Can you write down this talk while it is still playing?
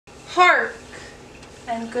Hark,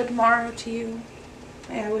 and good morrow to you.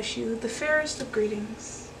 May I wish you the fairest of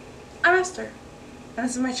greetings. I'm Esther, and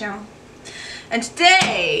this is my channel. And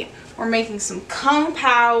today, we're making some Kung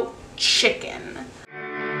Pao chicken.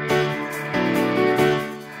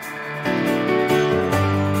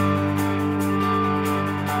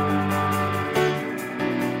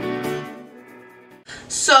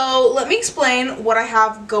 So, let me explain what I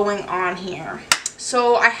have going on here.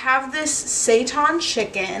 So I have this seitan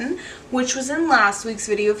chicken, which was in last week's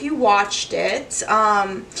video. If you watched it,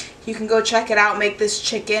 you can go check it out. Make this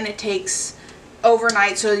chicken. It takes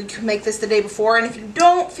overnight, so you can make this the day before. And if you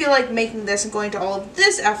don't feel like making this and going to all of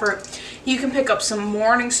this effort, you can pick up some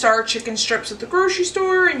Morningstar chicken strips at the grocery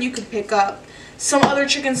store, and you can pick up some other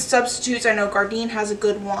chicken substitutes. I know Gardein has a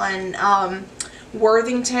good one.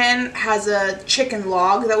 Worthington has a chicken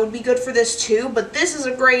log that would be good for this too, but this is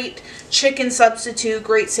a great chicken substitute,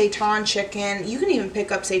 great seitan chicken. You can even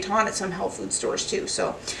pick up seitan at some health food stores too.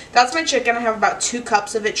 So that's my chicken. I have about 2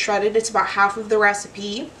 cups of it shredded. It's about half of the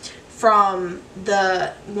recipe from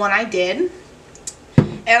the one I did.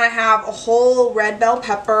 And I have a whole red bell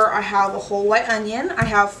pepper. I have a whole white onion. I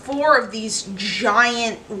have 4 of these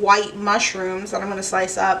giant white mushrooms that I'm going to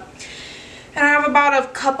slice up. And I have about a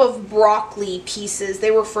cup of broccoli pieces.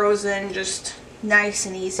 They were frozen, just nice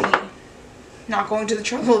and easy. Not going to the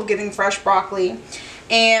trouble of getting fresh broccoli.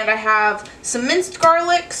 And I have some minced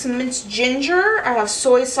garlic, some minced ginger. I have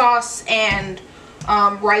soy sauce and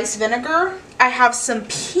rice vinegar. I have some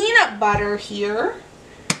peanut butter here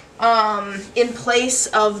in place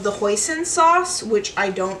of the hoisin sauce, which I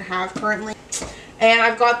don't have currently. And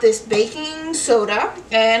I've got this baking soda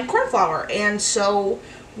and corn flour. And so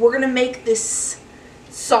we're going to make this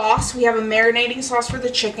sauce. We have a marinating sauce for the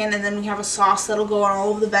chicken, and then we have a sauce that'll go on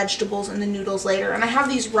all of the vegetables and the noodles later. And I have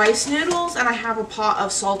these rice noodles, and I have a pot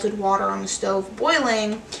of salted water on the stove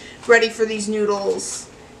boiling, ready for these noodles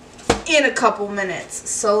in a couple minutes.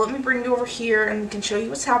 So let me bring you over here and we can show you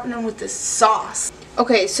what's happening with this sauce.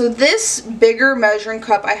 Okay, so this bigger measuring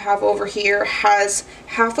cup I have over here has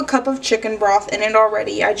half a cup of chicken broth in it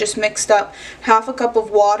already. I just mixed up half a cup of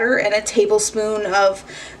water and a tablespoon of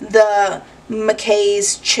the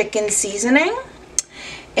McKay's chicken seasoning.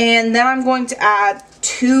 And then I'm going to add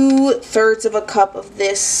 2/3 of a cup of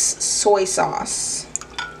this soy sauce.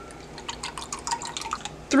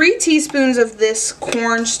 3 teaspoons of this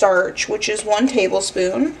cornstarch, which is 1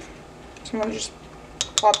 tablespoon. So I'm going to just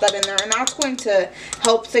pop that in there, and that's going to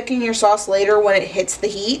help thicken your sauce later when it hits the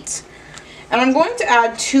heat. And I'm going to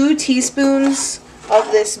add 2 teaspoons of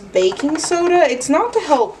this baking soda. It's not to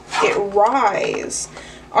help it rise.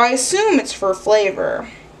 I assume it's for flavor.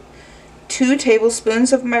 2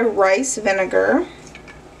 tablespoons of my rice vinegar.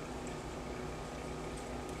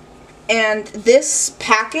 And this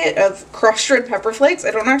packet of crushed red pepper flakes,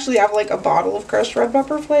 I don't actually have like a bottle of crushed red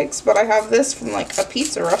pepper flakes, but I have this from like a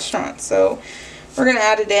pizza restaurant, so we're going to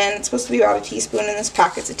add it in. It's supposed to be about a teaspoon, and this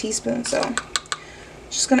packet's a teaspoon, so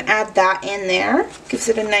just going to add that in there. Gives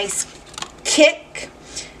it a nice kick.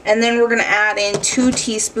 And then we're going to add in 2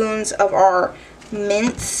 teaspoons of our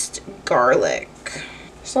minced garlic.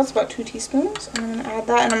 So that's about 2 teaspoons. I'm going to add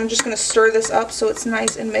that, and I'm just going to stir this up so it's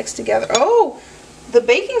nice and mixed together. Oh, the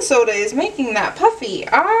baking soda is making that puffy.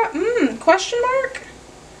 Question mark?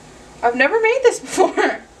 I've never made this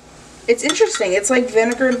before. It's interesting. It's like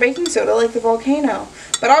vinegar and baking soda, like the volcano.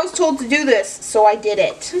 But I was told to do this, so I did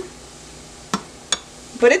it.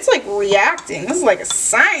 But it's like reacting. This is like a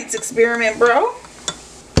science experiment, bro.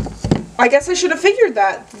 I guess I should have figured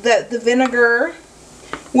that the vinegar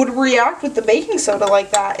would react with the baking soda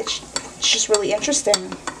like that. It's just really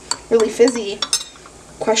interesting. Really fizzy.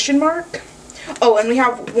 Question mark? Oh, and we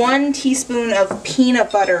have 1 teaspoon of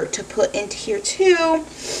peanut butter to put into here too.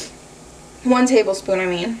 1 tablespoon, I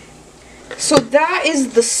mean. So that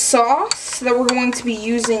is the sauce that we're going to be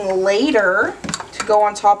using later to go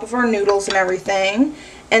on top of our noodles and everything.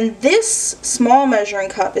 And this small measuring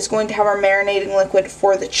cup is going to have our marinating liquid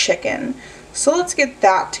for the chicken. So let's get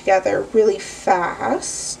that together really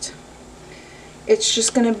fast. It's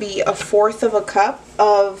just going to be 1/4 of a cup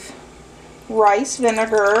of rice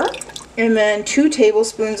vinegar, and then 2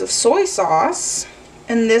 tablespoons of soy sauce.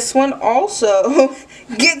 And this one also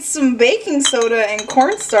gets some baking soda and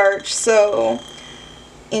cornstarch, so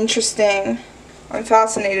interesting. I'm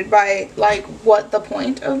fascinated by like what the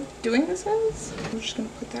point of doing this is. I'm just gonna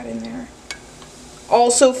put that in there.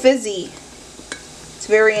 Also fizzy. It's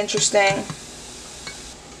very interesting.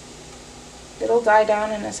 It'll die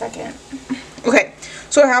down in a second. Okay,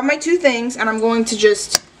 so I have my 2 things, and I'm going to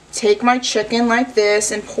just take my chicken like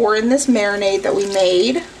this and pour in this marinade that we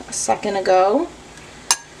made a second ago.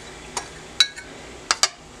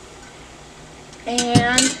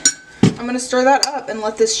 And I'm going to stir that up and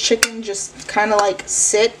let this chicken just kind of like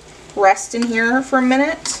rest in here for a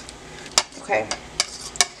minute. Okay.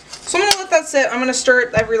 So I'm going to let that sit. I'm going to stir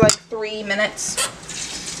it every like 3 minutes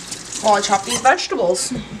while I chop these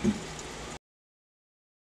vegetables.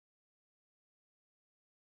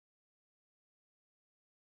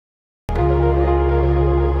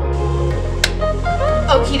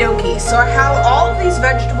 Okie dokie, so I have all of these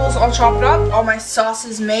vegetables all chopped up, all my sauce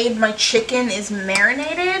is made, my chicken is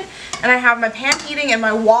marinated, and I have my pan heating and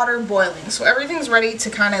my water boiling. So everything's ready to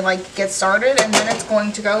kind of like get started, and then it's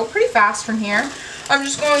going to go pretty fast from here. I'm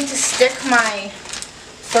just going to stick my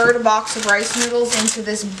third box of rice noodles into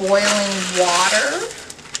this boiling water.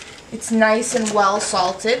 It's nice and well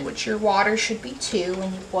salted, which your water should be too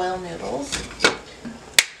when you boil noodles.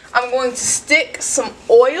 I'm going to stick some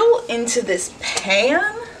oil into this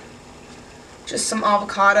pan. Just some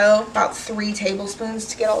avocado, about 3 tablespoons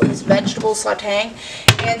to get all these vegetables sauteing.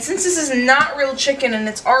 And since this is not real chicken and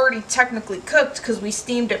it's already technically cooked because we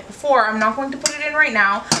steamed it before, I'm not going to put it in right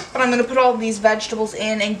now, but I'm going to put all these vegetables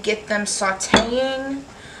in and get them sauteing.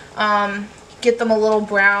 Get them a little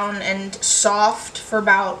brown and soft for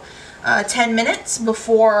about 10 minutes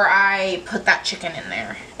before I put that chicken in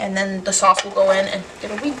there, and then the sauce will go in and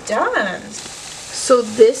it'll be done. So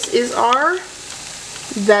this is our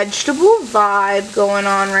vegetable vibe going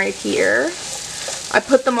on right here. I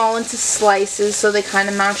put them all into slices so they kind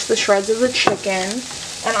of match the shreds of the chicken,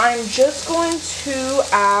 and I'm just going to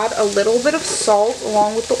add a little bit of salt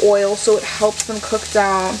along with the oil so it helps them cook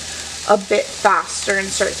down a bit faster and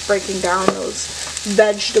starts breaking down those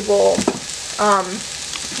vegetable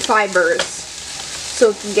fibers so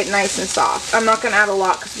it can get nice and soft. I'm not going to add a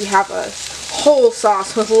lot because we have a whole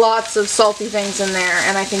sauce with lots of salty things in there,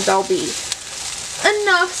 and I think that'll be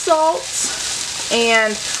enough salt.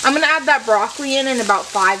 And I'm going to add that broccoli in about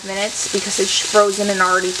 5 minutes because it's frozen and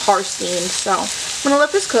already parsteamed. So I'm going to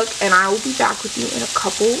let this cook, and I will be back with you in a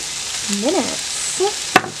couple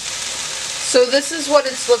minutes. So this is what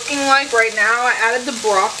it's looking like right now. I added the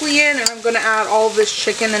broccoli in, and I'm going to add all of this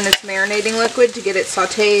chicken and this marinating liquid to get it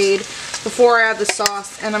sauteed before I add the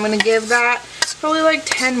sauce. And I'm going to give that probably like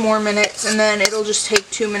 10 more minutes, and then it'll just take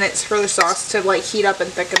 2 minutes for the sauce to like heat up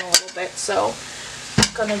and thicken a little bit. So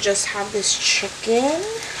I'm going to just have this chicken,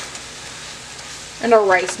 and our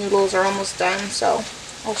rice noodles are almost done, so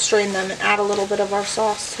I'll strain them and add a little bit of our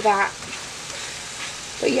sauce to that.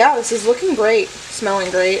 But yeah, this is looking great,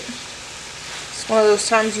 smelling great. It's one of those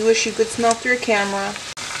times you wish you could smell through a camera.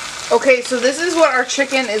 Okay, so this is what our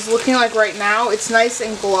chicken is looking like right now. It's nice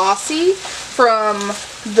and glossy from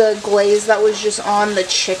the glaze that was just on the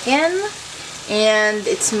chicken, and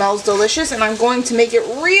it smells delicious. And I'm going to make it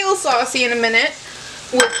real saucy in a minute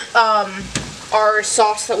with our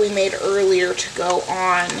sauce that we made earlier to go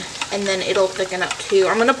on, and then it'll thicken up too.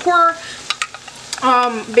 I'm going to pour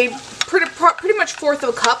pretty much 1/4 of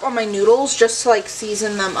a cup on my noodles just to like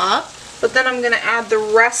season them up. But then I'm going to add the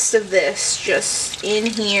rest of this just in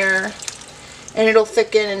here, and it'll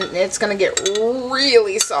thicken, and it's going to get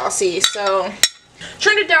really saucy. So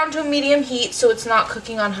turn it down to a medium heat so it's not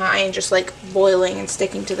cooking on high and just like boiling and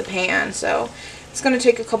sticking to the pan. So it's going to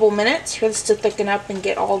take a couple minutes for this to thicken up and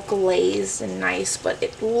get all glazed and nice, but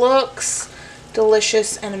it looks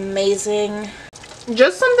delicious and amazing.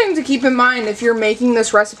 Just something to keep in mind if you're making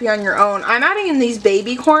this recipe on your own. I'm adding in these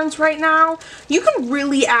baby corns right now. You can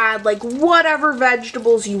really add like whatever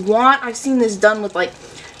vegetables you want. I've seen this done with like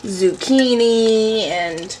zucchini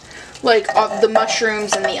and like the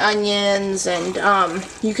mushrooms and the onions, and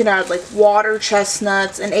you can add like water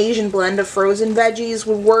chestnuts. An Asian blend of frozen veggies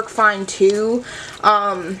would work fine too.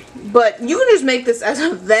 But you can just make this as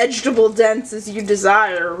vegetable dense as you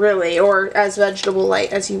desire, really, or as vegetable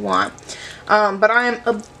light as you want. But I am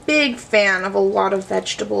a big fan of a lot of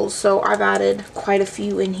vegetables, so I've added quite a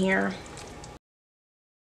few in here.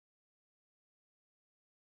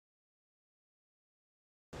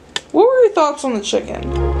 What were your thoughts on the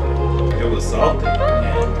chicken? It was salty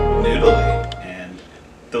and noodly and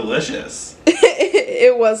delicious.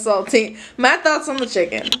 It was salty. My thoughts on the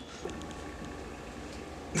chicken.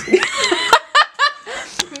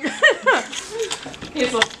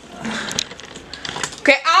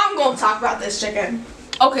 Okay, I'm going to talk about this chicken.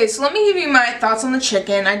 Okay, so let me give you my thoughts on the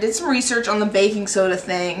chicken. I did some research on the baking soda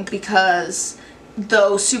thing because,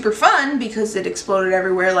 though super fun because it exploded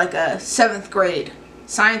everywhere like a 7th grade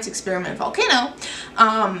science experiment volcano,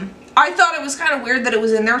 I thought it was kind of weird that it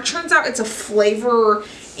was in there. It turns out it's a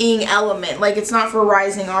flavoring element. Like, it's not for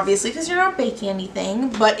rising, obviously, because you're not baking anything,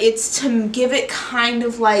 but it's to give it kind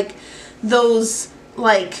of like those,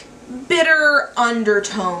 like, bitter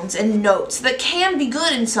undertones and notes that can be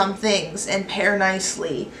good in some things and pair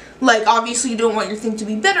nicely. Like, obviously you don't want your thing to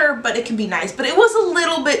be bitter, but it can be nice. But it was a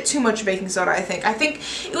little bit too much baking soda, I think. I think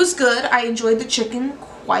it was good. I enjoyed the chicken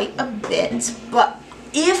quite a bit. But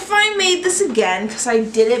if I made this again, because I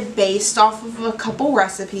did it based off of a couple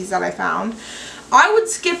recipes that I found, I would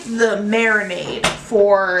skip the marinade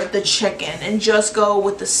for the chicken and just go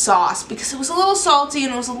with the sauce because it was a little salty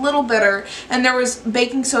and it was a little bitter, and there was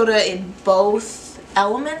baking soda in both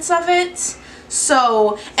elements of it.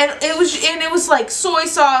 So, and it was like soy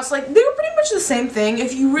sauce, like they were pretty much the same thing.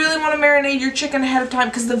 If you really want to marinate your chicken ahead of time,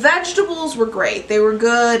 because the vegetables were great, they were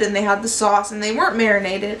good, and they had the sauce, and they weren't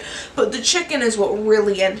marinated, but the chicken is what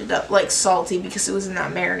really ended up like salty because it was in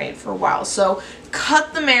that marinade for a while. So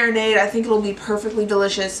cut the marinade. I think it'll be perfectly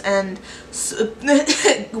delicious and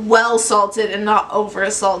well salted and not over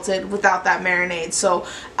salted without that marinade. So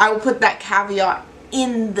I will put that caveat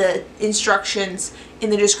in the instructions in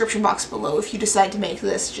the description box below. If you decide to make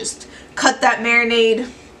this, just cut that marinade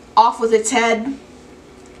off with its head,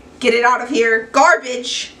 get it out of here.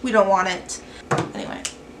 Garbage, we don't want it. Anyway,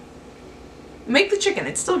 make the chicken,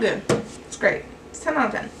 it's still good, it's great, it's 10 out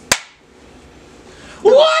of 10.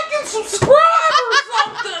 Like and subscribe or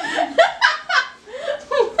something.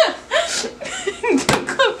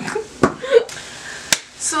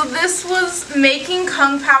 So this was making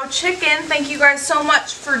Kung Pao chicken. Thank you guys so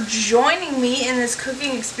much for joining me in this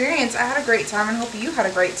cooking experience. I had a great time and hope you had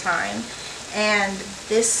a great time. And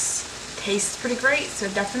this tastes pretty great, so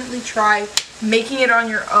definitely try making it on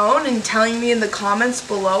your own and telling me in the comments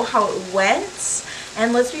below how it went.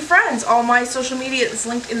 And let's be friends. All my social media is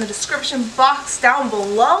linked in the description box down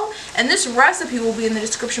below. And this recipe will be in the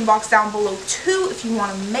description box down below too if you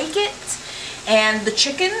want to make it. And the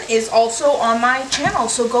chicken is also on my channel,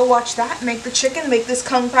 so go watch that. Make the chicken, make this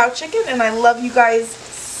Kung Pao chicken, and I love you guys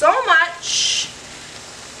so much.